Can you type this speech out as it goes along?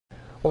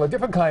Well, a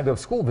different kind of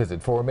school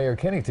visit for Mayor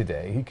Kenney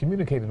today. He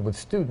communicated with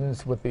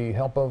students with the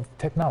help of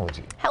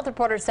technology. Health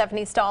reporter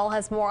Stephanie Stahl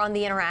has more on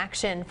the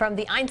interaction from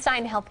the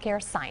Einstein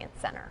Healthcare Science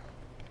Center.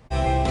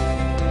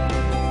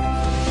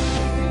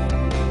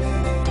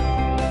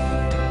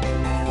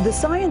 The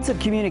science of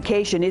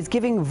communication is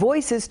giving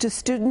voices to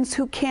students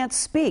who can't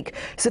speak.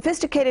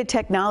 Sophisticated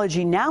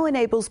technology now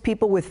enables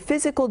people with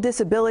physical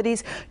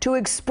disabilities to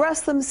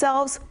express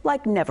themselves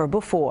like never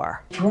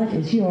before. What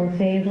is your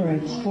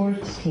favorite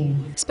sports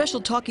team? Special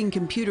talking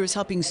computers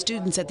helping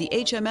students at the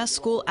HMS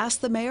School ask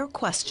the mayor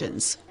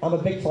questions. I'm a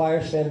big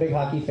Flyers fan, big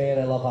hockey fan.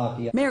 I love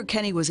hockey. Mayor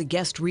Kenney was a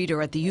guest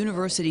reader at the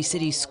University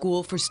City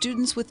School for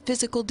students with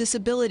physical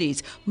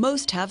disabilities.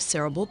 Most have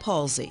cerebral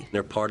palsy.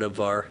 They're part of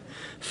our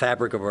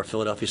fabric of our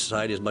Philadelphia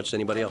society as much as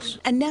anybody else.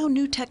 And now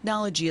new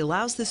technology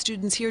allows the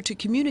students here to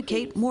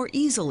communicate more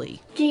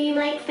easily. Do you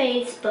like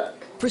Facebook?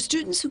 For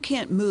students who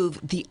can't move,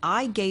 the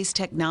eye gaze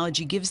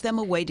technology gives them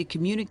a way to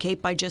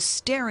communicate by just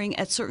staring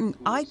at certain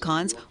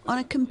icons on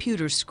a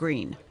computer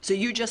screen. So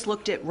you just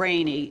looked at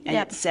Rainey and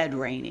it said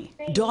Rainey.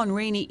 Dawn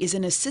Rainey is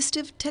an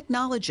assistive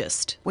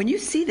technologist. When you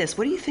see this,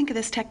 what do you think of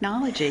this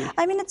technology?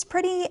 I mean,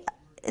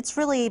 it's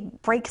really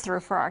breakthrough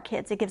for our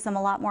kids. It gives them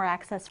a lot more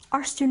access.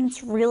 Our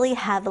students really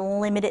have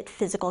limited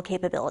physical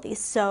capabilities,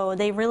 so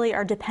they really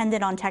are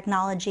dependent on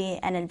technology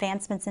and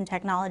advancements in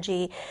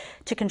technology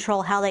to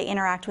control how they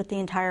interact with the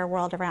entire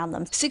world around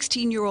them.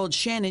 16-year-old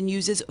Shannon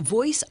uses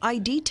voice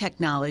ID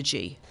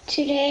technology.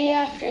 Today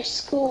after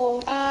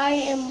school, I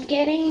am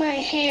getting my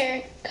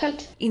hair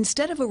cut.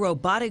 Instead of a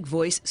robotic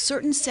voice,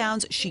 certain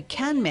sounds she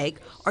can make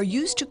are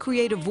used to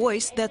create a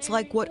voice that's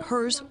like what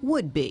hers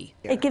would be.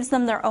 It gives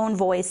them their own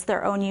voice,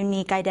 their own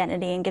unique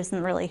identity, and gives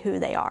them really who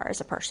they are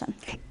as a person.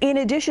 In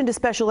addition to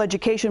special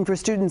education for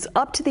students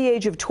up to the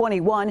age of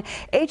 21,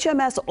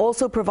 HMS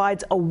also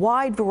provides a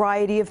wide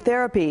variety of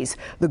therapies,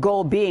 the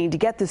goal being to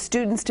get the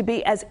students to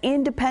be as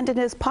independent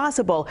as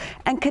possible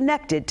and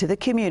connected to the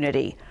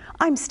community.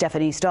 I'm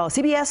Stephanie Stahl,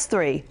 CBS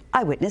 3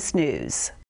 Eyewitness News.